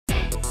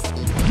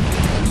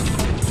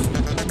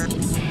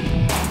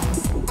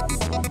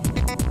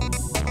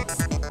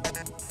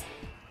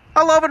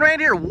Hello,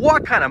 Randy here.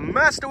 What kind of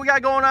mess do we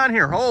got going on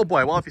here? Oh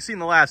boy, well, if you've seen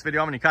the last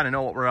video, I mean, you kind of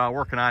know what we're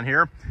working on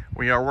here.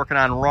 We are working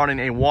on running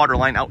a water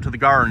line out to the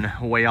garden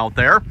way out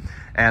there,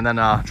 and then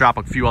drop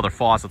a few other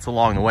faucets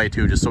along the way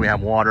too, just so we have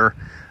water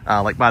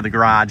like by the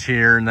garage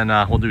here, and then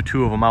we'll do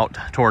 2 of them out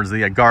towards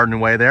the garden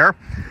way there.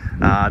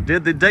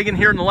 Did the digging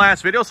here in the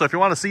last video, so if you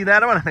want to see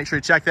that one, make sure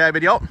you check that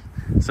video out.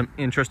 Some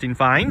interesting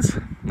finds.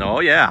 Oh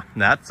yeah,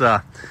 that's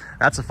a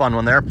fun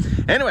one there.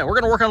 Anyway, we're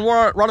going to work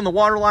on running the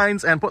water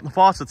lines and putting the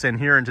faucets in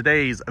here in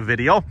today's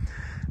video.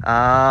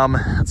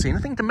 Let's see,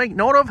 anything to make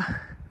note of?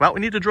 Well,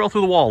 we need to drill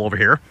through the wall over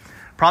here.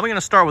 Probably going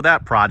to start with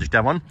that project,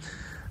 Evan.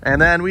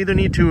 And then we either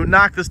need to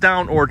knock this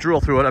down or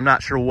drill through it. I'm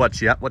not sure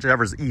which yet,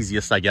 whichever's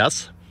easiest, I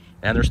guess.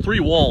 And there's 3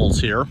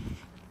 walls here.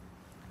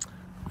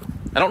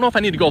 I don't know if I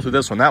need to go through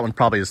this one. That one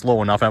probably is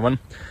low enough, Evan.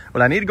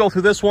 But I need to go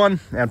through this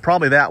one and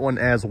probably that one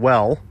as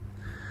well.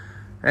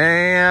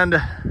 And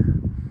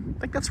I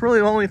think that's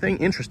really the only thing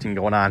interesting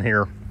going on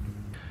here.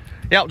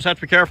 Yeah, we'll just have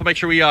to be careful. Make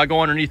sure we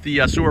go underneath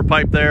the sewer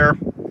pipe there.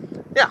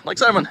 Yeah, like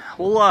Simon,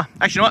 we'll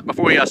actually, you know what?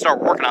 Before we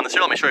start working on this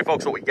here, let me show you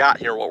folks what we got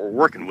here, what we're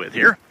working with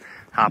here.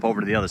 Hop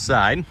over to the other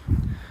side.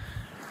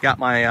 Got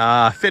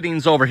my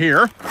fittings over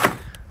here.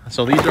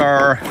 So these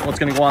are what's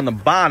going to go on the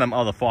bottom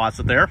of the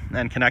faucet there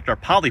and connect our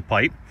poly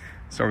pipe.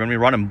 So we're going to be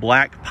running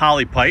black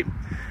poly pipe,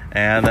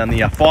 and then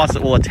the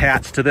faucet will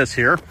attach to this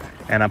here.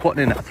 And I'm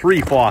putting in 3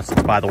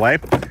 faucets, by the way.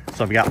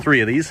 So we got 3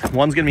 of these.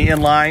 One's going to be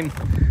in line.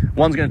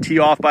 One's going to tee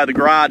off by the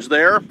garage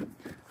there.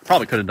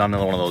 Probably could have done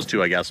another one of those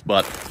too, I guess.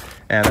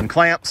 And then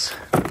clamps,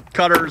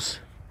 cutters,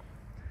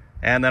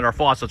 and then our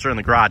faucets are in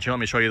the garage. Let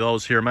me show you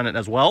those here in a minute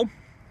as well.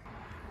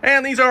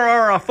 And these are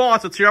our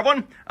faucets here,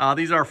 everyone.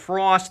 These are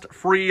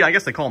frost-free. I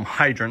guess they call them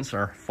hydrants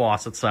or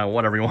faucets,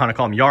 whatever you want to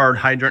call them. Yard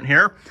hydrant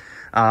here.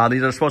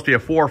 These are supposed to be a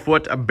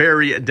 4-foot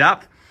bury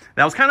depth.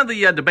 That was kind of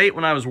the debate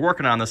when I was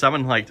working on this,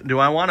 Evan. Like, do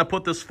I want to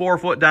put this 4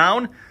 foot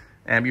down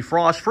and be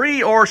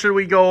frost-free, or should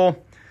we go,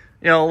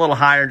 you know, a little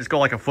higher, just go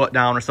like a foot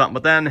down or something?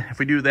 But then if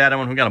we do that,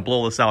 Evan, we got to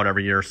blow this out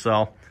every year.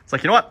 So it's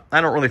like, you know what?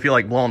 I don't really feel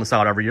like blowing this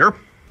out every year.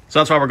 So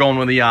that's why we're going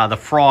with the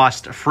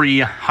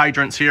frost-free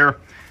hydrants here.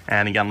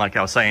 And again, like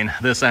I was saying,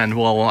 this end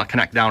will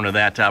connect down to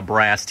that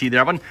brass tee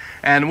there, Evan.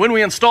 And when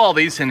we install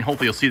these, and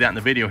hopefully you'll see that in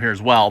the video here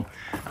as well,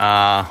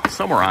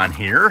 somewhere on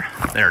here,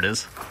 there it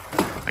is.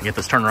 I get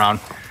this turned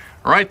around.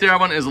 Right there,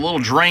 everyone, is a little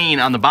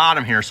drain on the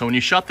bottom here. So when you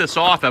shut this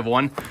off,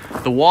 everyone,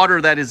 the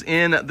water that is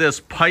in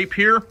this pipe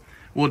here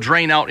will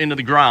drain out into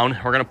the ground.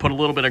 We're going to put a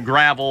little bit of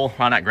gravel,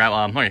 well, not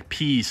gravel, like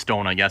pea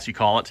stone, I guess you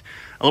call it.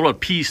 A little bit of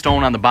pea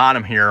stone on the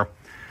bottom here.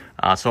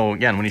 So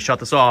again, when you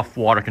shut this off,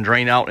 water can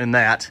drain out in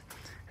that.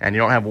 And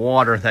you don't have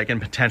water that can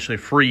potentially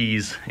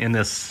freeze in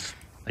this,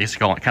 I guess you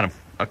call it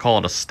I call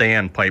it a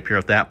stand pipe here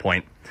at that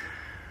point.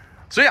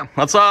 So yeah,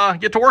 let's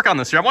get to work on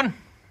this here, everyone.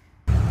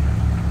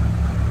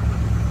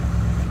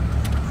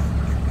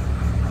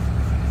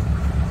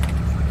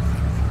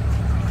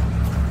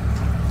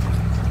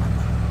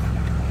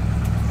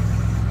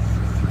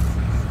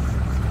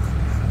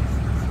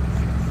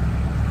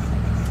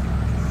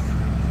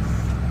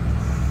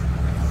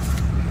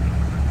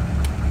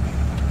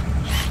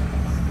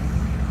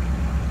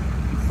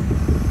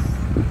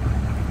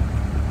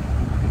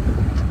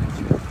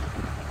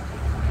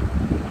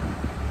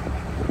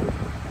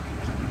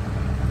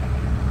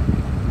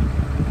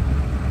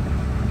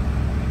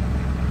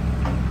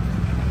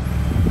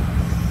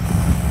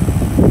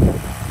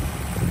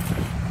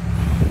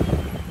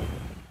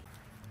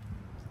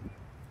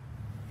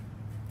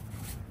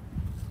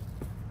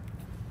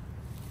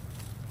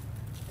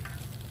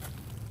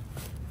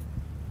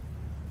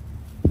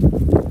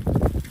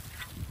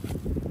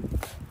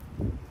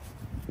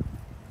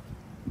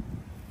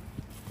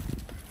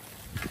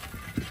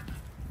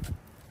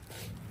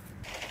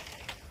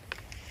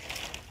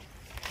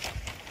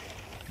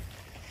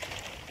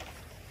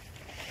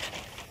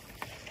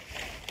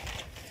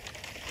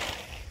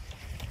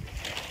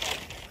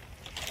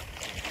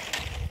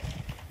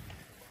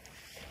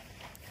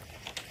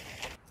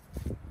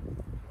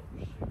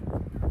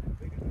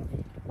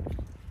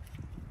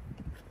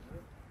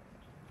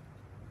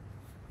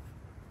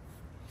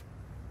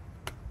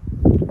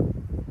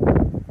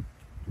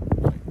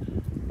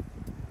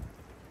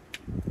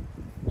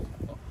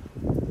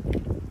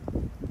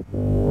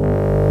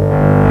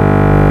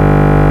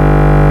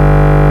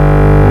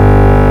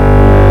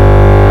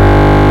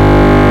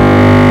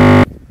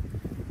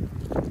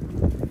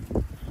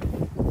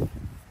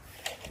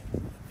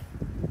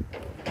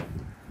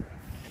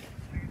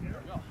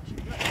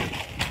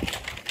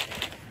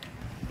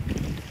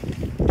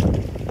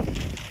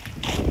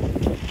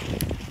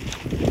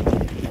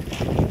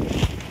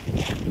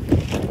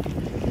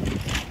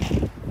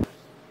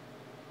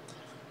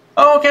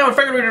 Okay, I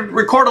figured we'd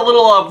record a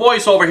little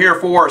voiceover here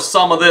for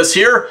some of this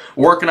here.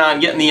 Working on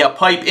getting the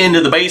pipe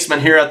into the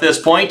basement here at this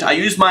point. I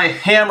used my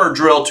hammer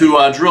drill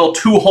to drill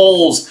 2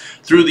 holes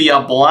through the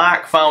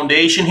block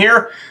foundation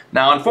here.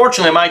 Now,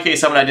 unfortunately, in my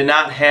case, I did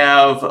not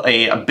have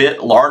a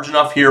bit large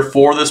enough here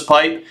for this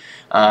pipe.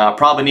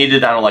 Probably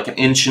needed, I don't know, like 1.25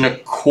 inches,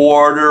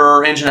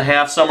 1.5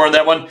 inches, somewhere in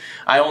that one.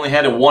 I only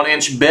had a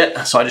 1-inch bit,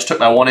 so I just took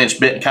my 1-inch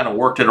bit and kind of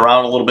worked it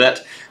around a little bit.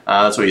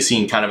 That's what you've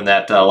seen kind of in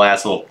that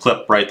last little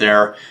clip right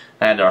there.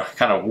 I had to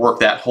kind of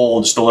work that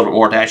hole just a little bit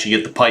more to actually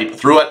get the pipe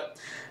through it.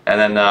 And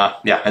then,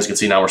 yeah, as you can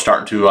see now, we're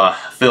starting to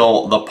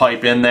fill the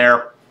pipe in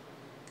there.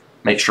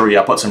 Make sure you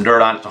put some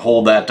dirt on it to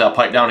hold that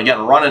pipe down. Again,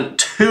 we're running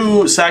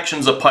 2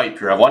 sections of pipe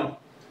here. I have one,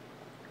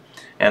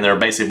 and they're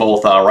basically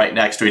both right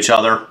next to each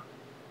other.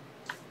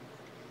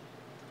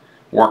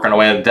 Working our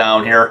way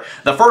down here.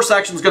 The first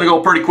section is going to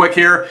go pretty quick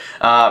here.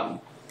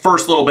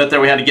 First little bit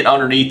there we had to get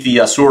underneath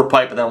the sewer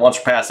pipe, and then once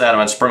we're past that,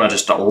 I'm pretty much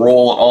just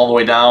roll it all the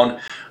way down.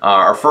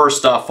 Our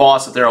first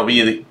faucet there will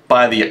be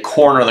by the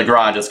corner of the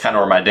garage. That's kind of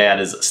where my dad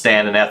is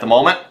standing at the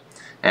moment,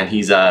 and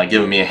he's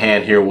giving me a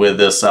hand here with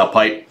this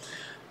pipe.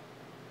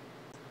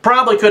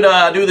 Probably could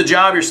do the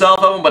job yourself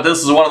of them, but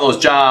this is one of those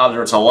jobs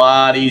where it's a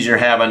lot easier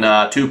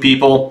having 2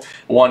 people,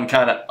 one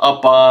kind of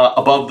up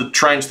above the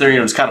trench there, you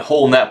know, just kind of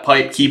holding that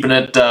pipe, keeping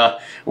it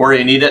where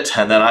you need it,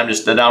 and then I'm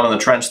just down in the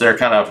trench there,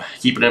 kind of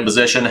keeping it in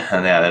position.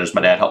 And yeah, there's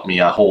my dad helping me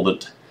hold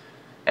it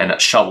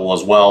and shovel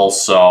as well.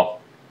 So,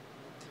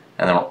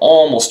 and then we're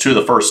almost to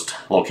the first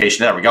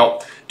location. There we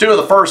go, to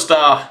the first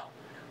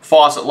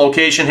faucet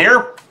location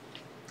here.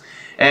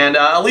 And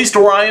at least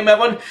where I am,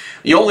 Evan,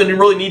 you only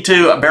really need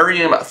to bury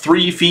him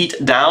 3 feet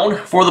down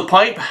for the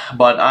pipe.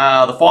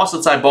 But the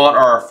faucets I bought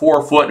are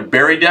 4-foot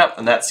bury depth,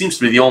 and that seems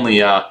to be the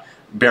only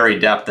bury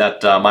depth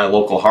that my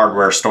local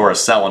hardware store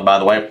is selling. By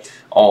the way,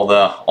 all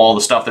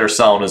the stuff they're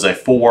selling is a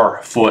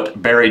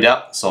 4-foot bury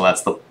depth, so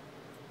that's the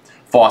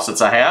faucets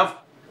I have.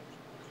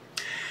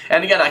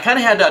 And again, I kind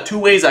of had 2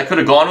 ways I could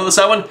have gone with this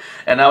one,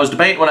 and I was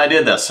debating when I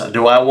did this.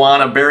 Do I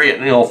want to bury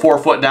it, 4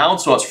 foot down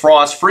so it's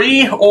frost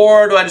free,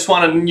 or do I just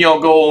want to,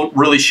 go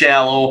really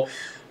shallow,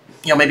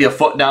 maybe a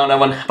foot down,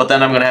 Evan? But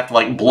then I'm going to have to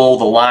like blow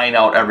the line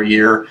out every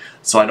year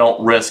so I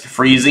don't risk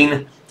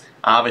freezing.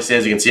 Obviously,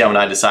 as you can see,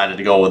 I decided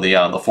to go with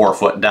the 4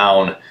 foot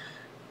down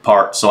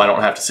part, so I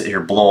don't have to sit here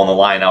blowing the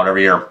line out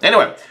every year.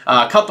 Anyway,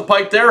 cut the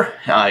pipe there.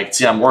 You can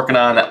see I'm working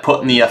on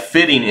putting the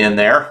fitting in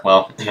there.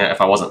 Well, if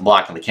I wasn't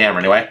blocking the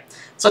camera anyway.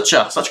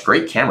 Such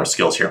great camera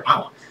skills here.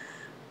 Wow.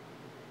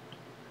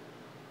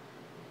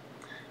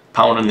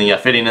 Pounding the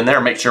fitting in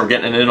there, make sure we're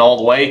getting it in all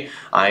the way.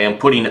 I am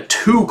putting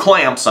 2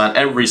 clamps on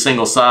every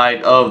single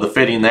side of the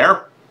fitting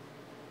there.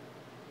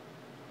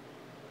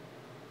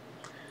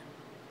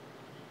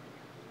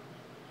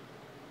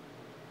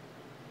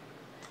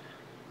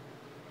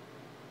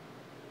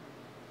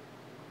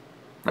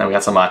 Now we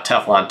got some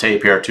Teflon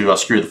tape here to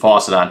screw the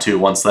faucet on too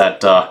once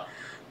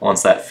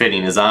that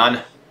fitting is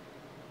on.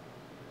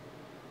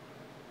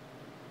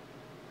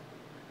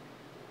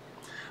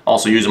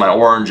 Also using my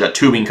orange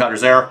tubing cutters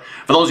there.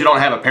 For those who don't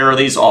have a pair of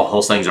these, oh,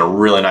 those things are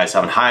really nice.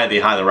 I would highly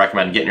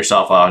recommend getting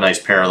yourself a nice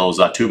pair of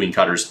those tubing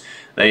cutters.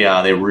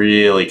 They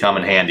really come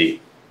in handy.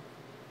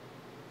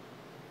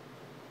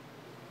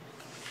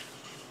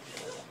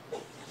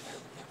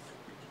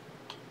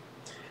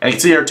 And you can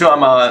see here too,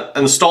 I'm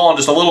installing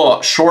just a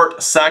little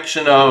short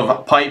section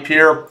of pipe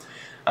here.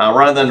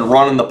 Rather than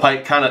running the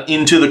pipe kind of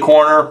into the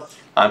corner,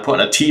 I'm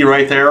putting a T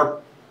right there.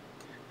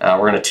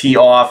 We're going to tee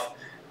off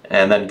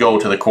and then go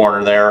to the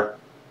corner there.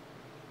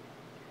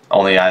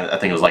 Only, I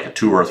think it was like a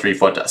 2 or 3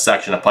 foot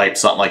section of pipe,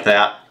 something like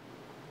that.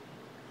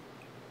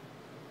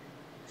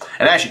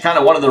 And actually, kind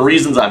of one of the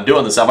reasons I'm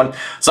doing this, some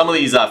of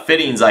these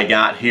fittings I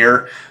got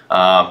here,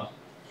 the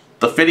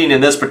fitting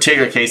in this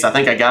particular case, I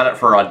think I got it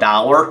for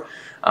 $1,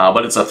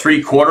 but it's a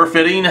 3/4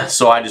 fitting,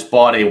 so I just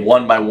bought a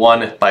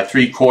 1x1 by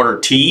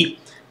 3/4 T,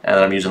 and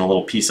then I'm using a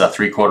little piece of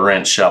 3/4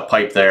 inch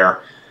pipe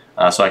there.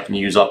 So I can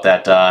use up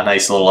that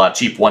nice little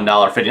cheap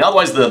 $1 fitting.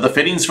 Otherwise, the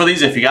fittings for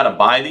these, if you got to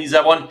buy these,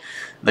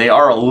 they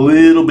are a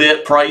little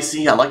bit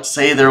pricey. I'd like to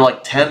say they're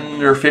like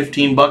 10 or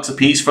 15 bucks a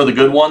piece for the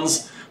good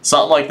ones,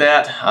 something like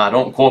that.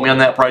 Don't quote me on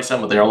that price,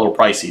 but they're a little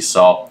pricey.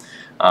 So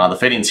the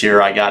fittings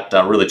here I got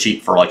really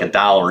cheap for like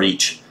 $1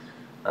 each.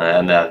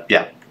 And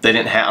yeah, they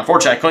didn't have.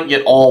 Unfortunately, I couldn't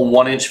get all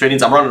 1-inch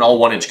fittings. I'm running all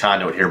 1-inch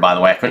conduit here, by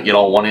the way. I couldn't get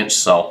all 1-inch,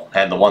 so I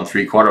had the 1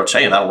 3/4, which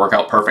hey, that'll work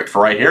out perfect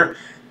for right here.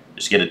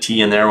 Just get a T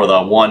in there with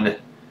a 1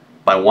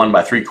 by 1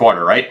 by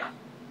 3/4, right?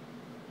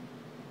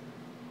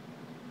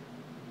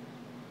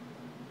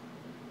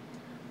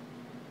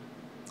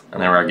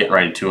 And then we're getting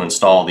ready to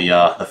install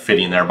the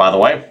fitting there, by the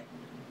way.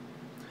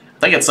 I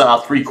think it's a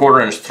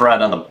 3/4 inch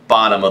thread on the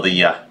bottom of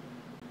the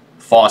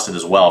faucet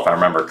as well, if I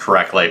remember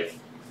correctly.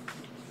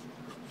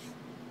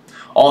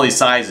 All these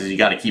sizes you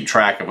got to keep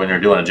track of when you're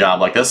doing a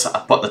job like this.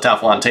 I'll put the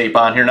Teflon tape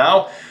on here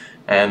now,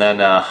 and then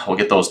we'll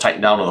get those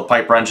tightened down with the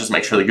pipe wrenches,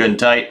 make sure they're good and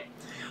tight.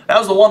 That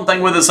was the one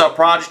thing with this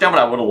project,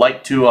 I would have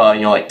liked to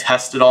like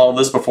tested all of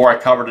this before I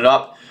covered it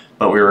up,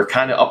 but we were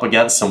kind of up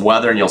against some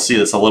weather, and you'll see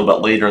this a little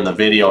bit later in the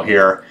video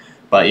here.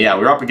 But yeah,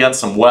 we were up against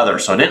some weather,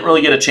 so I didn't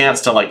really get a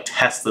chance to like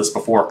test this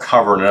before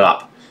covering it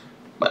up.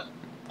 But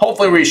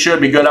hopefully we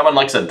should be good. I'm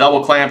like I said,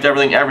 double clamped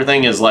everything.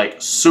 Everything is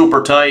like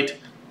super tight.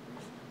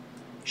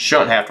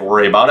 Shouldn't have to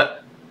worry about it.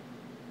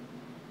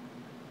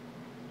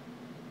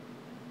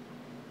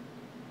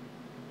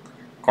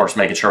 Of course,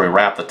 making sure we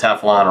wrap the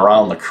Teflon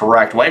around the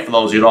correct way. For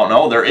those of you who don't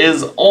know, there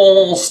is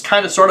almost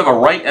kind of sort of a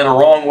right and a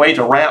wrong way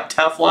to wrap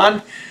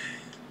Teflon.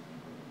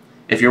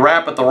 If you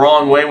wrap it the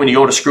wrong way when you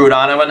go to screw it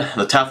on oven,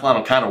 the Teflon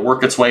will kind of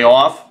work its way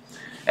off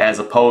as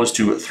opposed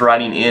to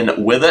threading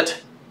in with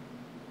it.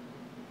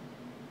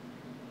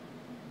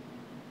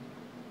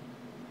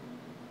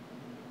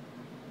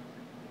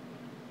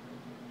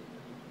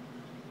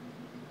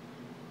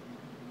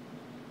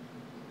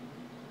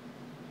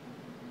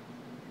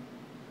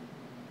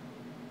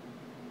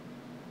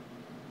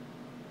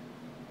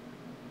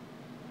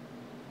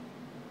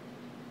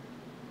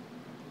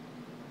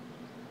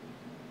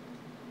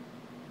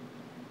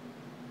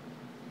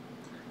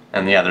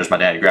 And yeah, there's my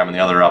daddy grabbing the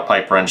other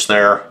pipe wrench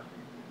there.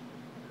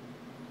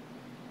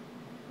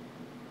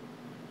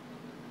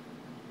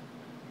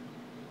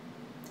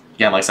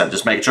 Again, like I said,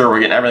 just making sure we're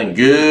getting everything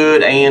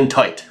good and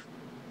tight.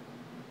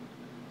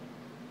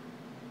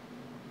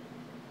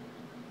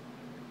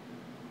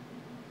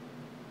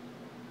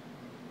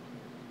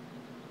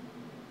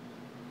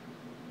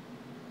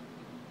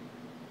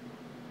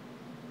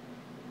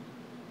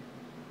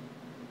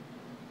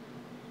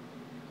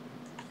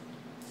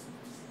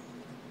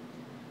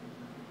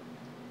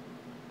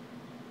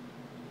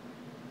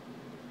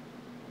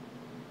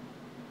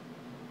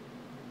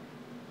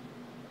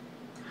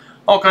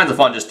 All kinds of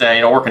fun just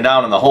working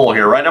down in the hole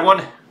here, right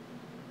everyone?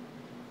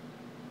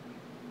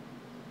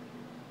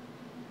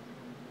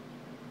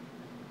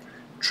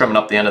 Trimming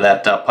up the end of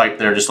that pipe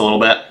there just a little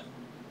bit.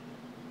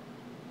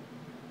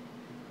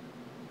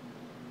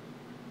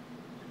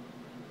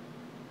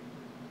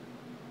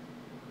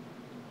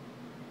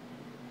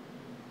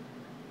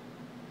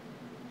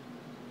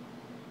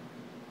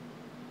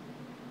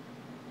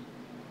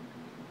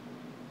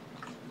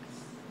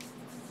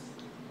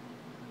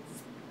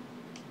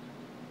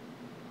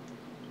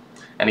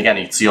 And again,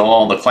 you can see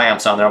all the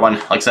clamps on there.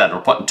 Like I said,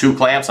 we're putting 2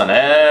 clamps on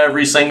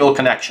every single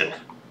connection.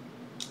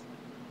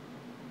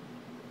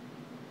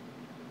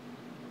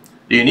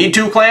 Do you need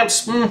 2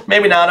 clamps?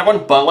 Maybe not,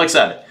 everyone, but like I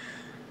said,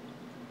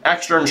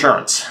 extra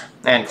insurance.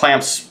 And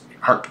clamps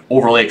aren't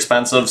overly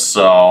expensive,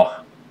 so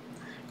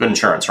good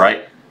insurance,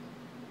 right?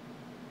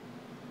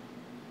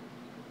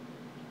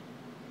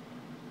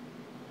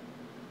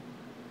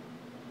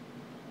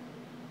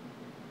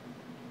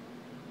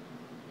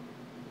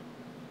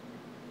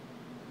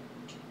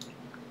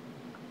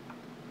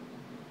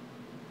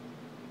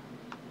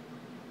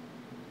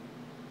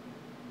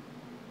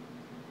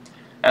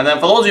 And then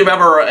for those of you who've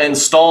ever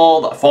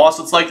installed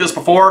faucets like this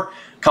before,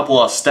 a couple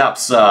of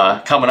steps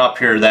coming up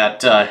here that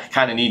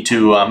kind of need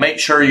to make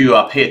sure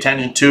you pay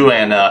attention to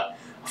and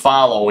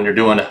follow when you're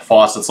doing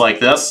faucets like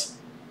this.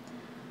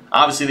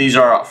 Obviously these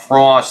are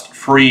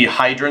frost-free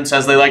hydrants,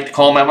 as they like to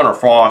call them, Evan, or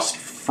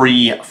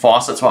frost-free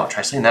faucets. Well, I'll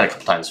try saying that a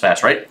couple times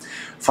fast, right?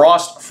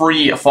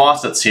 Frost-free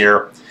faucets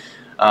here,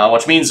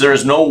 which means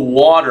there's no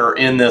water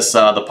in this,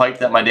 the pipe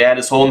that my dad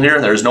is holding here.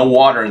 There's no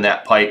water in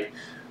that pipe.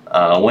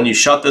 When you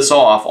shut this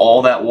off,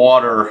 all that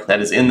water that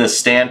is in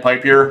this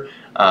standpipe here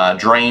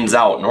drains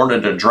out. In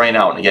order to drain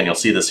out, and again, you'll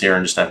see this here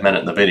in just a minute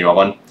in the video,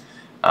 we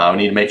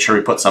need to make sure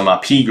we put some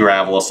pea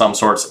gravel of some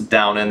sorts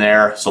down in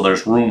there so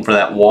there's room for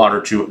that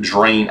water to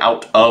drain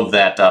out of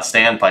that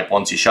standpipe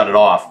once you shut it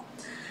off.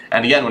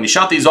 And again, when you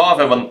shut these off,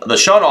 the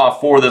shut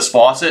off for this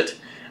faucet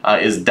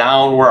is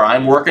down where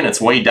I'm working. It's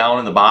way down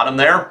in the bottom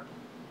there.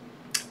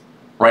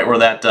 Right where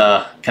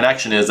that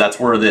connection is, that's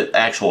where the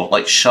actual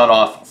like shut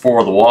off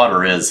for the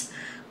water is.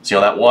 So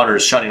that water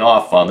is shutting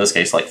off, in this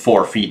case, like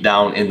 4 feet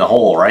down in the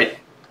hole, right?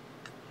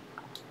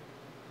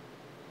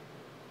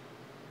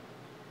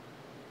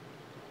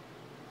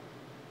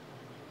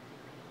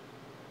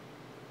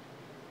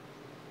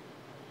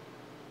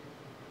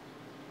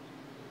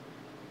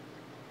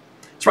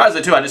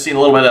 Surprisingly too, I just seen a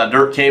little bit of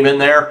dirt cave in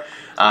there.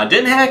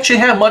 Didn't actually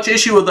have much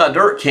issue with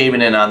dirt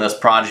caving in on this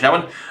project.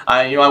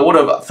 I would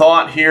have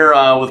thought here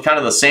with kind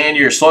of the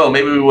sandier soil,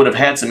 maybe we would have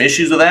had some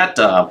issues with that,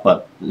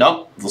 but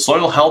no, the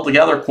soil held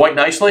together quite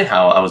nicely.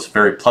 I was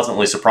very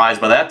pleasantly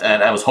surprised by that,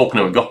 and I was hoping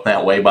it would go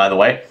that way, by the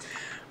way.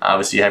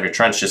 Obviously, you have your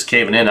trench just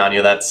caving in on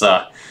you.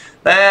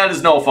 That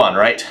is no fun,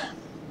 right?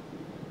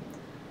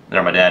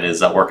 There, my dad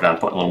is working on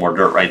putting a little more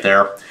dirt right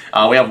there.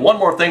 We have one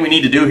more thing we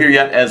need to do here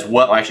yet as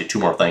well. Actually, 2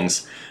 more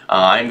things.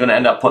 I'm going to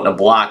end up putting a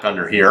block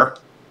under here.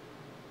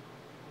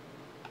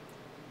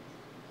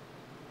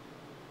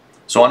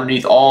 So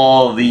underneath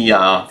all the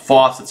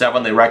faucets,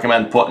 everyone, they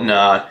recommend putting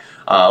a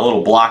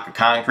little block of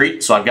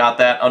concrete. So I've got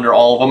that under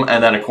all of them.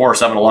 And then, of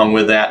course, Evan, along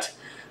with that,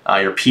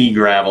 your pea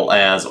gravel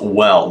as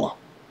well.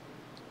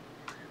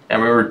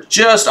 And we were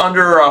just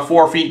under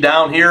 4 feet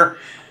down here.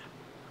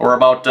 We're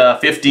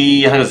about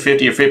 50, I think it was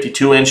 50 or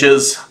 52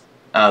 inches.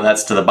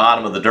 That's to the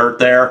bottom of the dirt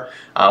there.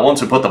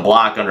 Once we put the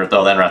block under it,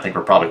 though, then I think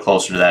we're probably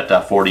closer to that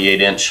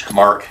 48-inch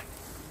mark.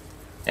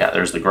 Yeah,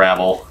 there's the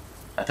gravel.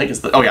 I think it's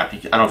the, oh yeah, I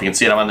don't know if you can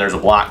see it, Evan. There's a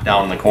block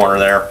down in the corner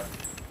there.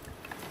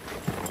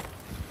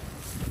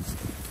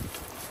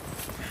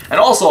 And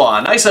also,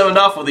 nice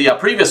enough with the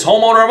previous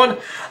homeowner, Evan,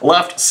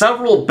 left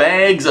several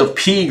bags of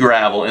pea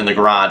gravel in the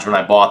garage when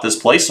I bought this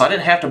place, so I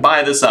didn't have to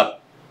buy this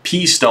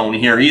pea stone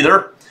here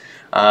either.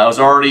 It was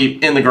already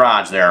in the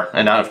garage there,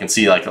 and now you can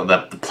see like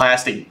the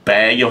plastic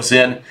bag it was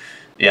in.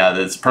 Yeah,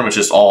 it's pretty much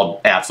just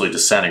all absolutely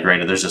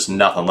disintegrated. There's just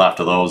nothing left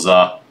of those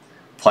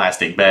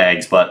plastic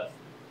bags, but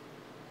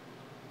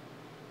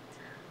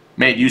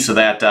made use of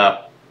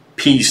that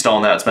pea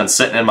stone that's been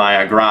sitting in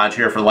my garage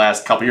here for the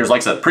last couple years.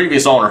 Like I said, the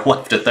previous owner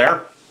left it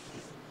there.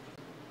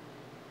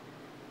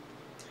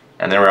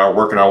 And there we are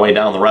working our way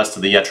down the rest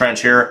of the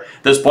trench here.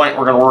 At this point,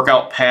 we're going to work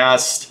out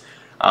past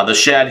the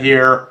shed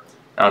here.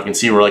 Now you can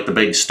see where like the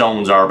big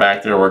stones are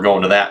back there. We're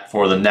going to that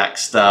for the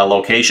next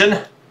location.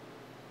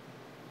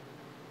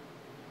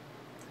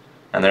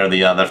 And there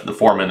the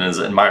foreman is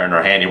admiring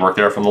our handiwork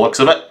there from the looks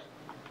of it.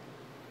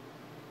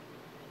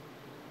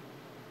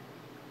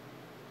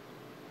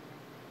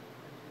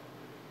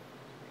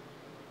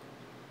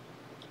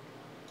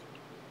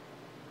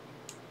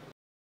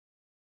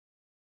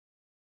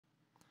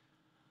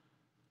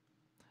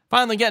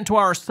 Finally getting to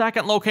our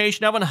second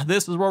location, Evan.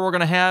 This is where we're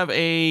going to have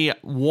a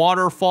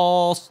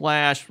waterfall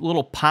slash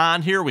little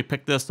pond here. We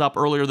picked this up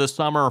earlier this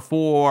summer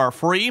for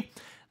free.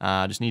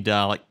 Just need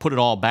to like put it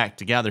all back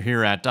together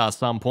here at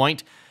some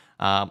point.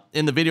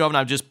 In the video, Evan,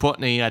 I'm just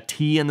putting a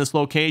T in this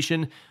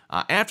location.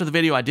 After the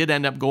video, I did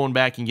end up going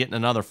back and getting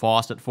another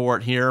faucet for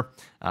it here.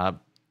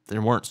 They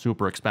weren't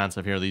super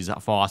expensive here, these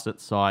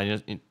faucets, so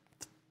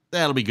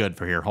that'll be good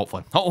for here,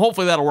 hopefully.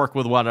 Hopefully that'll work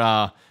with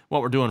what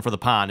we're doing for the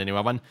pond anyway,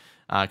 Evan.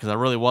 Because I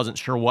really wasn't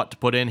sure what to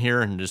put in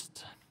here and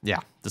just, yeah,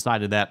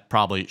 decided that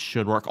probably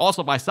should work.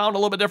 Also, if I sound a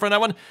little bit different,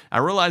 Evan, I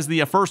realized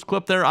the first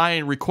clip there, I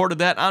recorded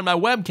that on my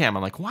webcam.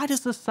 I'm like, why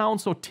does this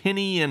sound so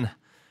tinny and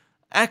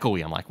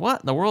echoey? I'm like, what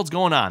in the world's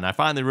going on? And I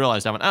finally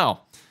realized, Evan, oh,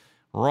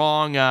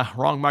 wrong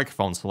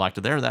microphone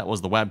selected there. That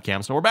was the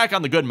webcam. So we're back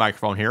on the good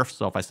microphone here.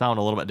 So if I sound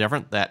a little bit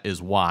different, that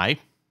is why.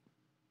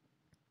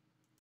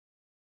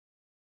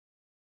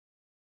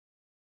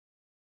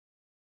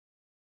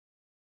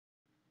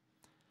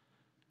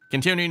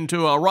 Continuing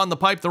to run the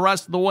pipe the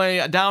rest of the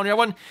way down,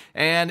 Evan.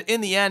 And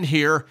in the end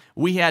here,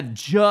 we had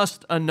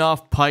just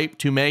enough pipe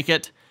to make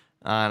it.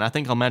 And I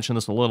think I'll mention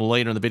this a little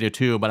later in the video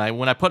too, but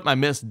when I put my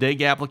missed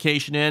dig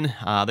application in,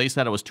 they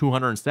said it was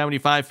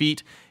 275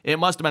 feet. It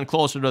must have been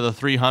closer to the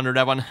 300,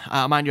 Evan.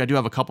 Mind you, I do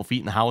have a couple feet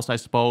in the house, I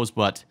suppose,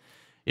 but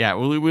yeah,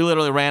 we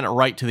literally ran it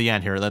right to the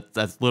end here.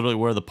 That's literally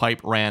where the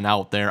pipe ran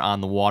out there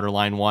on the water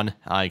line one.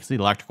 You can see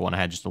the electrical one, I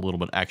had just a little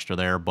bit extra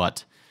there,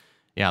 but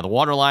yeah, the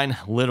water line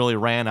literally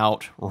ran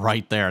out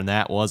right there, and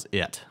that was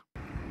it.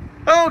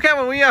 Okay,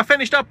 well, we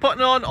finished up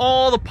putting on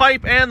all the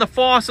pipe and the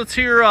faucets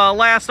here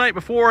last night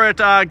before it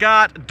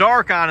got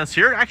dark on us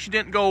here. It actually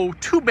didn't go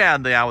too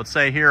badly, I would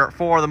say, here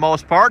for the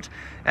most part.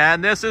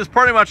 And this is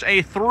pretty much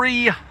a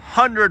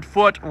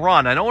 300-foot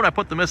run. I know when I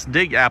put the missed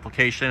dig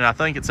application in, I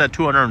think it said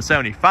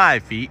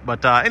 275 feet.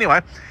 But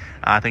anyway,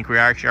 I think we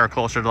actually are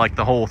closer to like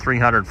the whole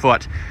 300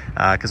 foot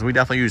because we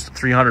definitely used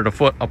 300 a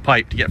foot of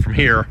pipe to get from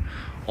here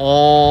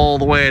all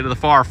the way to the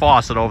far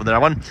faucet over there.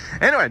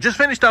 Anyway, just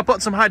finished up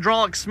putting some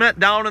hydraulic cement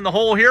down in the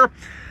hole here.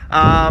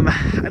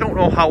 I don't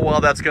know how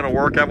well that's going to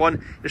work,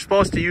 everyone. You're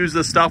supposed to use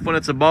this stuff when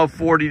it's above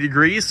 40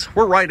 degrees.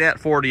 We're right at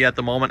 40 at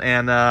the moment,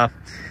 and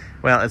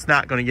well, it's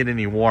not going to get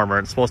any warmer.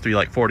 It's supposed to be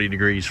like 40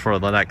 degrees for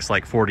the next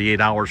like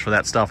 48 hours for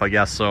that stuff, I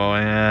guess.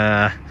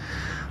 So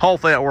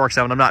hopefully it works,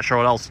 Evan. I'm not sure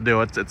what else to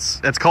do.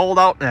 It's cold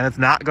out, and it's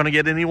not going to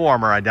get any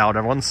warmer, I doubt,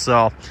 everyone.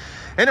 So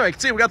anyway, you can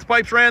see we got the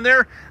pipes ran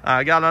there.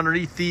 Got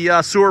underneath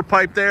the sewer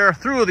pipe there,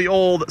 through the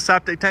old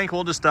septic tank.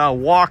 We'll just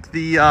walk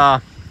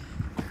the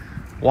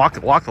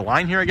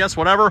line here, I guess,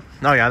 whatever.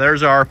 Oh yeah,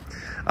 there's our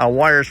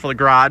wires for the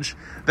garage.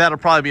 That'll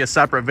probably be a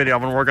separate video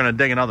when we're going to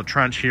dig another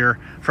trench here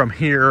from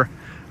here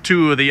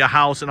to the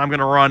house, and I'm going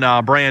to run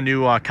a brand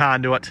new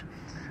conduit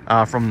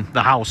from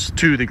the house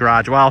to the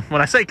garage. Well,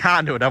 when I say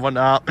conduit, Evan,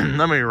 let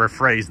me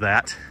rephrase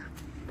that.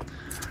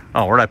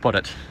 Oh, where'd I put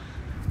it?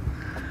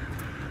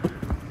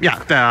 Yeah,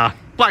 the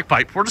black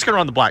pipe. We're just going to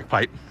run the black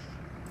pipe.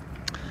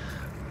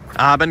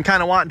 I've been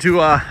kind of wanting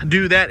to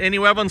do that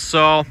anyway, Evan,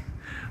 so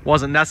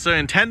wasn't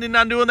necessarily intending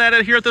on doing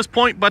that here at this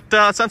point, but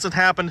since it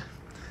happened,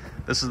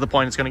 this is the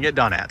point it's going to get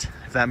done at,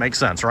 if that makes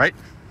sense, right?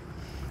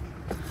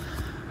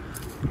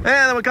 And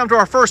then we come to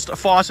our first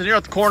faucet here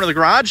at the corner of the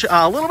garage.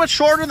 A little bit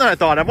shorter than I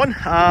thought, Evan.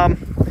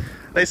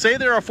 They say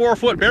they're a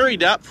 4-foot bury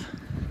depth,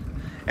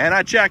 and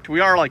I checked.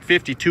 We are like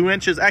 52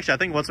 inches. Actually, I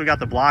think once we got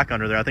the block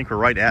under there, I think we're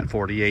right at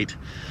 48,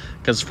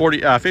 because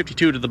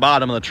 52 to the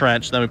bottom of the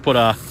trench. Then we put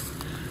I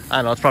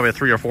don't know, it's probably a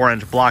 3 or 4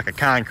 inch block of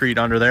concrete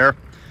under there.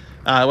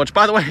 Which,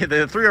 by the way,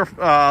 the 3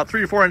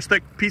 or 4 inch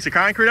thick piece of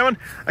concrete, Evan,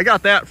 I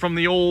got that from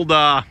the old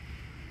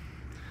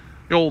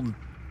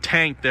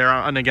tank there.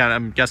 And again,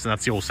 I'm guessing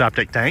that's the old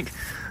septic tank.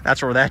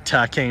 That's where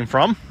that came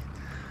from.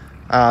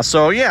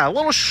 So yeah, a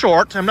little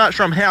short. I'm not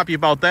sure I'm happy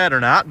about that or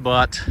not,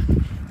 but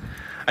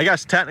I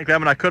guess technically,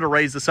 I could have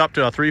raised this up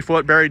to a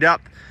 3-foot bury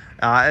depth.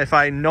 If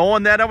I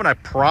known that, I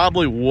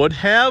probably would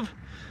have.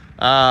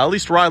 At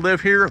least where I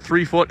live here,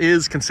 3 foot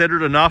is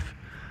considered enough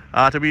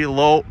to be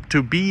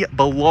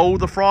below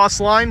the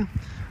frost line.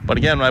 But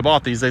again, when I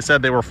bought these, they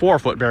said they were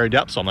 4-foot bury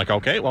depth. So I'm like,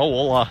 okay,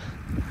 well,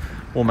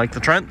 we'll make the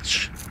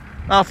trench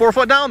 4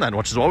 foot down then,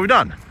 which is what we've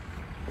done.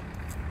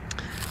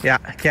 Yeah,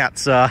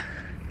 cat's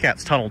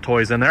tunnel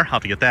toys in there. I'll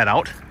have to get that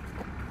out.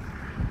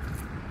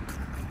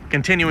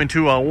 Continuing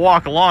to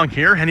walk along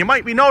here, and you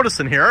might be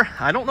noticing here,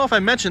 I don't know if I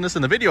mentioned this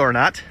in the video or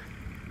not.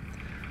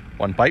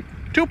 1 pipe,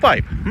 2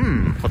 pipe.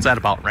 What's that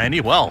about,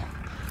 Randy? Well,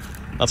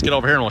 let's get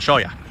over here and we'll show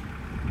you.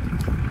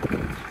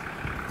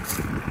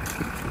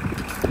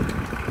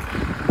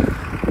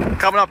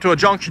 Coming up to a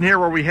junction here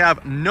where we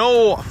have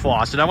no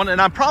faucet,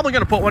 and I'm probably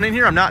going to put one in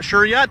here. I'm not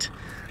sure yet.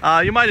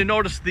 You might have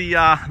noticed the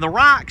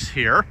rocks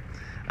here.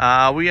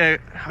 We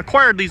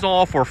acquired these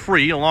all for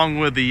free along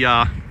with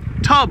the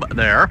tub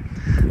there.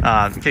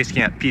 In case you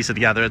can't piece it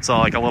together, it's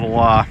like a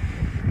little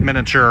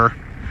miniature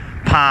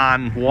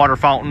pond water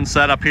fountain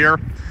set up here.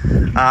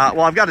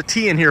 Well, I've got a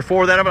T in here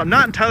for that, but I'm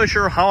not entirely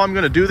sure how I'm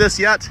going to do this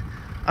yet.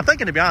 I'm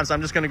thinking, to be honest,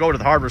 I'm just going to go to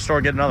the hardware store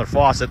and get another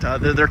faucet.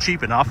 They're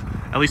cheap enough.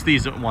 At least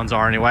these ones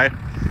are anyway.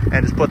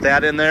 And just put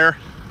that in there.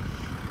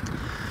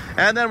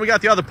 And then we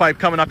got the other pipe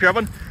coming up here,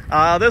 Evan.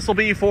 This will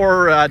be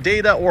for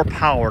data or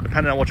power,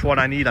 depending on which one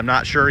I need. I'm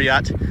not sure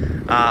yet.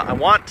 I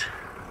want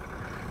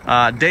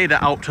data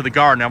out to the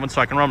garden, Evan,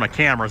 so I can run my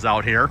cameras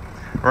out here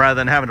rather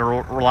than having to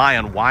rely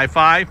on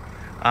Wi-Fi.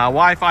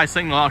 Wi-Fi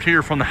signal out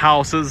here from the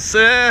house is,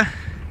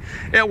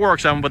 it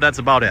works, Evan, but that's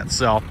about it.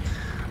 So,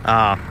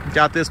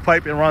 got this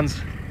pipe. It runs,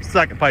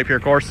 second pipe here,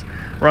 of course,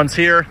 runs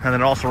here, and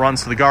then it also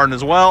runs to the garden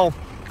as well.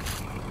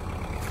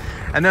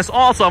 And this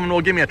also, Evan, will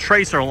give me a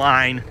tracer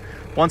line.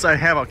 Once I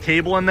have a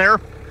cable in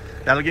there,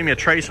 that'll give me a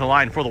tracer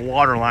line for the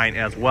water line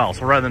as well.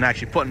 So rather than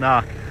actually putting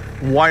a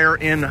wire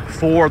in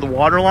for the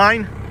water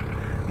line,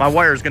 my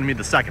wire is going to be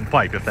the second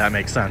pipe, if that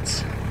makes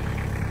sense.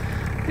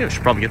 Yeah, we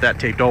should probably get that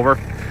taped over.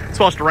 It's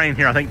supposed to rain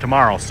here, I think,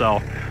 tomorrow,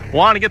 so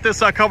want to get this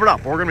covered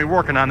up. We're going to be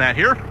working on that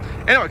here.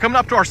 Anyway, coming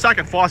up to our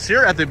second faucet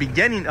here at the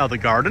beginning of the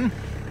garden.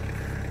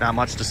 Not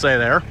much to say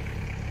there.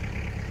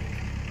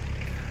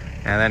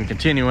 And then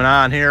continuing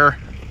on here,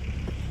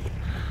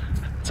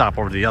 top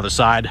over to the other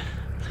side.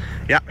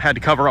 Yep, had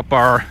to cover up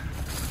our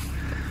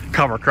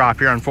cover crop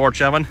here,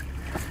 unfortunately.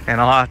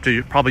 And I'll have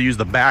to probably use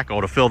the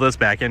backhoe to fill this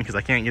back in because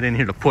I can't get in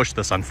here to push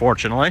this,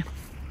 unfortunately.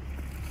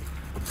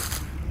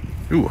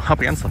 Ooh, up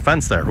against the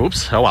fence there.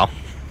 Oops, oh well.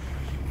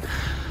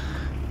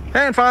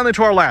 And finally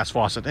to our last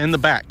faucet in the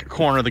back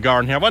corner of the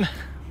garden here, one.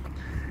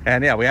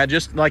 And yeah, we had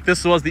just like,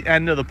 this was the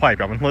end of the pipe.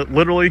 I mean,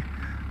 literally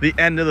the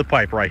end of the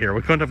pipe right here.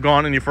 We couldn't have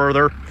gone any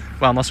further,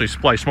 well, unless we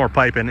spliced more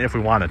pipe in if we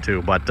wanted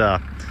to, but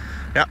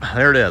yeah,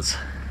 there it is.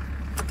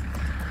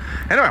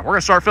 Anyway, we're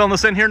gonna start filling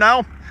this in here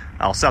now.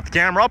 I'll set the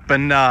camera up,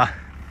 and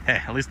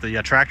hey, at least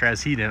the tractor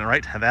has heat in it,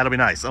 right? That'll be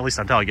nice, at least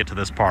until I get to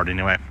this part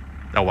anyway.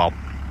 Oh well.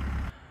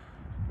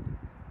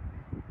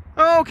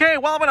 Okay,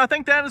 well, but I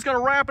think that is going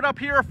to wrap it up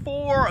here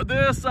for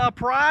this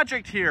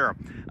project here.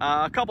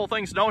 A couple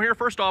things to know here.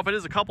 First off, it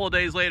is a couple of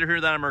days later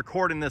here that I'm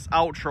recording this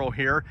outro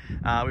here.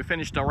 We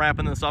finished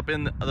wrapping this up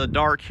in the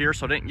dark here,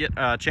 so I didn't get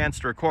a chance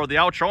to record the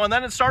outro. And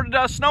then it started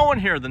snowing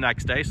here the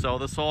next day, so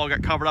this all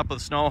got covered up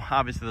with snow.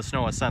 Obviously, the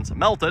snow has since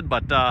melted,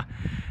 but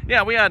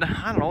yeah, we had,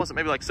 I don't know, was it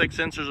maybe like 6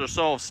 inches or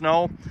so of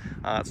snow?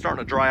 It's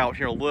starting to dry out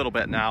here a little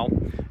bit now,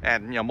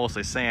 and you know,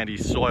 mostly sandy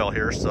soil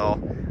here,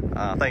 so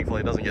thankfully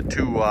it doesn't get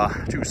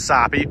too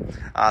soppy.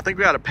 I think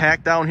we got it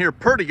packed down here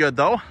pretty good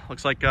though.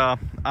 Looks like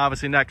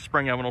obviously next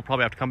spring Evan will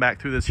probably have to come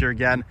back through this here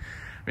again,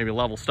 maybe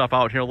level stuff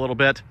out here a little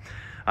bit.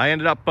 I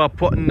ended up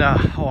putting I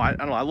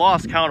don't know, I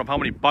lost count of how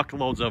many bucket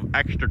loads of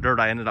extra dirt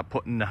I ended up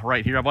putting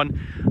right here, Evan.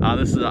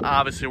 This is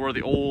obviously where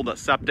the old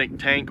septic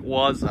tank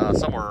was,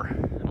 somewhere,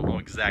 I don't know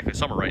exactly,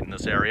 somewhere right in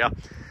this area.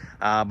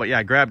 But yeah,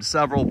 I grabbed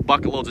several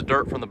bucket loads of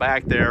dirt from the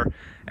back there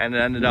and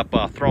ended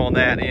up throwing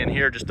that in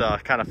here just to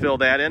kind of fill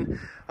that in.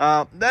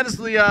 That is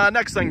the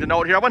next thing to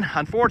note here, Evan.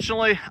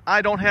 Unfortunately,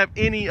 I don't have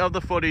any of the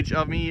footage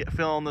of me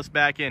filling this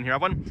back in here,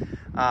 Evan.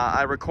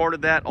 I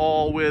recorded that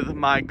all with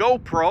my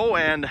GoPro,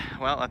 and,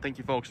 well, I think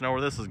you folks know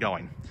where this is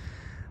going.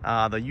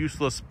 The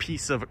useless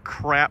piece of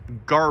crap,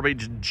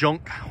 garbage,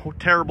 junk,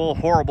 terrible,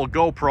 horrible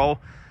GoPro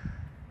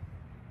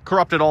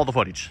corrupted all the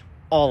footage.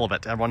 All of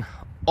it, everyone.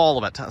 All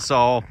of it.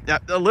 So yeah,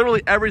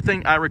 literally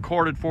everything I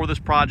recorded for this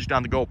project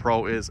on the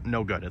GoPro is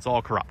no good. It's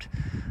all corrupt.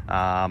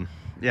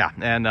 Yeah,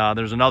 and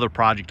there's another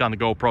project on the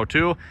GoPro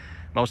too.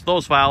 Most of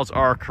those files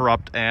are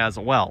corrupt as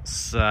well.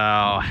 So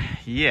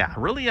yeah,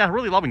 really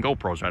loving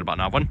GoPros right about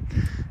now, one.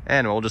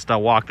 And we'll just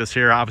walk this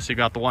here. Obviously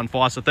got the one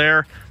faucet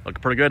there,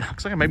 looking pretty good.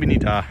 Looks like I maybe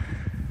need to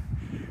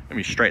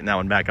maybe straighten that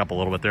one back up a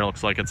little bit there.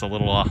 Looks like it's a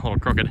little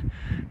crooked.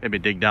 Maybe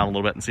dig down a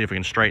little bit and see if we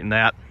can straighten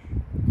that.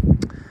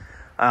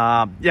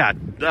 Yeah,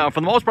 for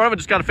the most part, I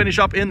just got to finish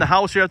up in the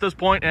house here at this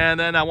point, and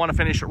then I want to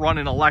finish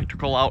running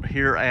electrical out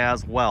here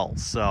as well.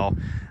 So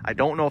I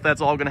don't know if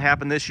that's all going to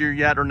happen this year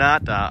yet or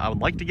not. I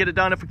would like to get it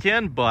done if we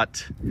can,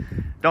 but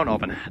Don't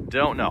open.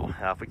 Don't know.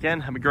 If we can,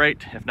 that'd be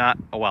great. If not,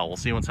 oh well. We'll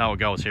see how it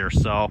goes here.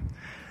 So,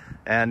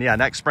 and yeah,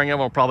 next spring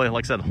we'll probably,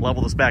 like I said,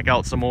 level this back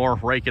out some more,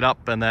 rake it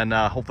up, and then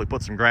hopefully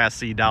put some grass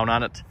seed down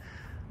on it.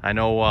 I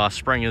know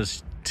spring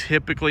is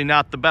typically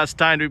not the best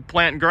time to be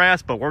planting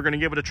grass, but we're going to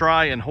give it a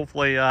try, and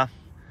hopefully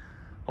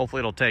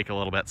it'll take a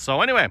little bit. So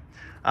anyway,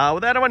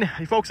 with that, if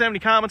you folks have any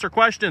comments or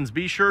questions,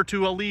 be sure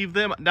to leave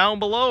them down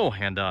below.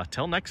 And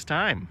till next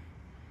time.